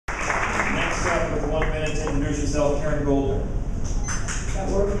introduce yourself, Karen Goldner. That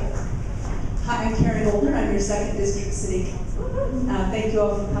work? Hi, I'm Karen Goldner. I'm your 2nd District City Council. Thank you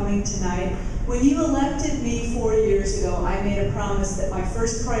all for coming tonight. When you elected me 4 years ago, I made a promise that my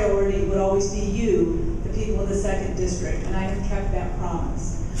first priority would always be you, the people of the 2nd District, and I have kept that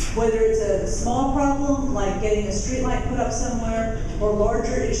promise. Whether it's a small problem like getting a street light put up somewhere, or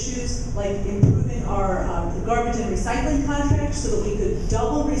larger issues like improving our garbage and recycling contract so that we could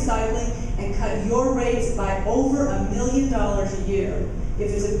double recycling and cut your rates by over $1 million a year.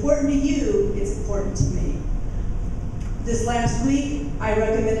 If it's important to you, it's important to me. This last week, I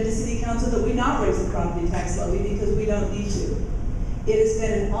recommended to City Council that we not raise the property tax levy because we don't need to. It has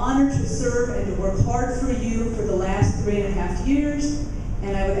been an honor to serve and to work hard for you for the last 3.5 years,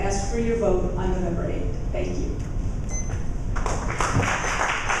 and I would ask for your vote on November 8th. Thank you.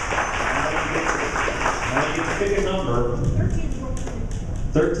 Now you get to pick a number.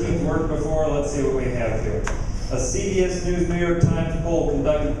 13th worked before. Let's see what we have here. A CBS News New York Times poll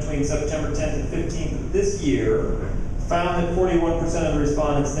conducted between September 10th and 15th of this year found that 41% of the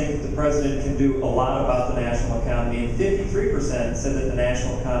respondents think that the president can do a lot about the national economy, and 53% said that the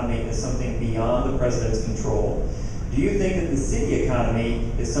national economy is something beyond the president's control. Do you think that the city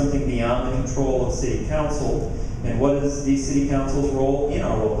economy is something beyond the control of City Council? And what is the City Council's role in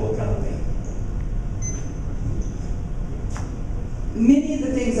our local economy? Many of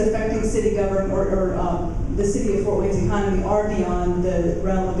the things affecting city government or the city of Fort Wayne's economy are beyond the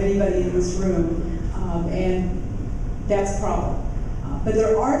realm of anybody in this room, and that's a problem. But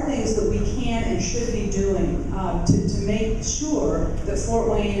there are things that we can and should be doing to make sure that Fort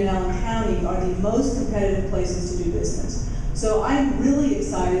Wayne and Allen County are the most competitive places to do business. So I'm really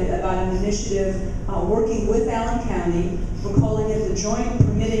excited about an initiative working with Allen County. We're calling it the Joint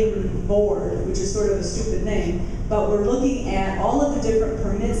Permitting Board, which is sort of a stupid name, but we're looking at all of the different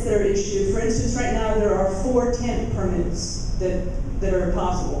permits that are issued. For instance, right now there are 4 tent permits that are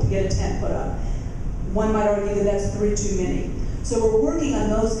possible to get a tent put up. One might argue that that's 3 too many. So we're working on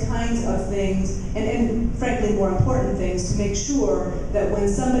those kinds of things, and frankly more important things, to make sure that when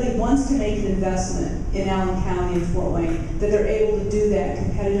somebody wants to make an investment in Allen County and Fort Wayne, that they're able to do that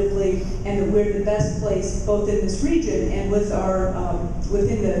competitively, and that we're the best place both in this region and with our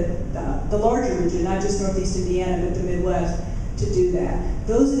within the larger region, not just Northeast Indiana, but the Midwest, to do that.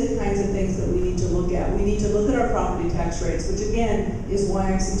 Those are the kinds of things that we need to look at. We need to look at our property tax rates, which again is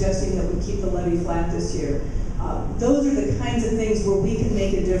why I'm suggesting that we keep the levy flat this year. Those are the kinds of things where we can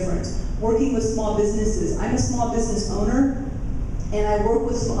make a difference. Working with small businesses. I'm a small business owner, and I work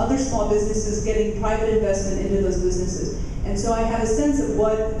with some other small businesses getting private investment into those businesses. And so I have a sense of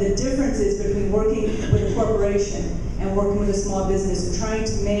what the difference is between working with a corporation and working with a small business, and trying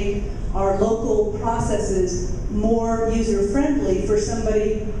to make our local processes more user-friendly for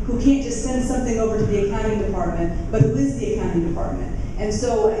somebody who can't just send something over to the accounting department, but who is the accounting department. And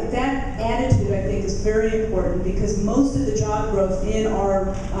so that attitude, I think, is very important, because most of the job growth in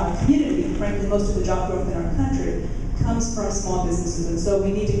our community, frankly, most of the job growth in our country, comes from small businesses. And so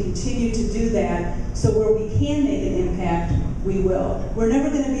we need to continue to do that, so where we can make an impact, we will. We're never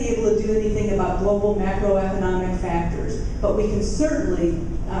going to be able to do anything about global macroeconomic factors, but we can certainly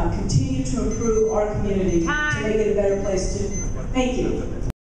continue to improve our community to make it a better place to. Thank you.